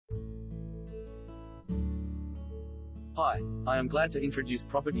Hi, I am glad to introduce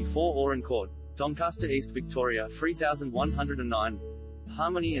property 4 Oran Court, Doncaster, East Victoria, 3109.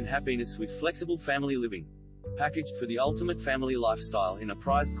 Harmony and happiness with flexible family living. Packaged for the ultimate family lifestyle in a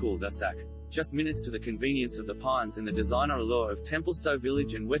prized cul-de-sac. Just minutes to the convenience of the Pines and the designer allure of Templestowe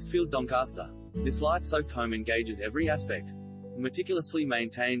Village and Westfield Doncaster. This light-soaked home engages every aspect. Meticulously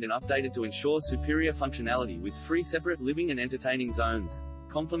maintained and updated to ensure superior functionality with 3 separate living and entertaining zones,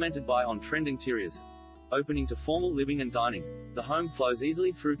 complemented by on-trend interiors. Opening to formal living and dining, the home flows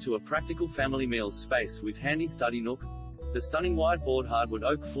easily through to a practical family meals space with handy study nook. The stunning wide-board hardwood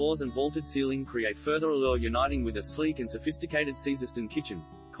oak floors and vaulted ceiling create further allure, uniting with a sleek and sophisticated Caesarstone kitchen,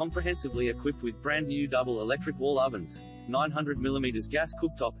 comprehensively equipped with brand-new double electric wall ovens, 900mm gas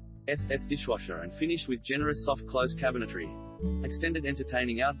cooktop, SS dishwasher and finished with generous soft close cabinetry. Extended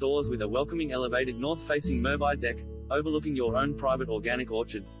entertaining outdoors with a welcoming elevated north-facing Merby deck, overlooking your own private organic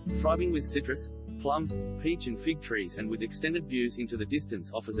orchard, thriving with citrus, plum, peach and fig trees and with extended views into the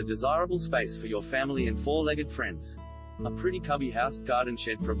distance offers a desirable space for your family and 4-legged friends. A pretty cubby house garden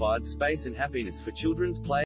shed provides space and happiness for children's play.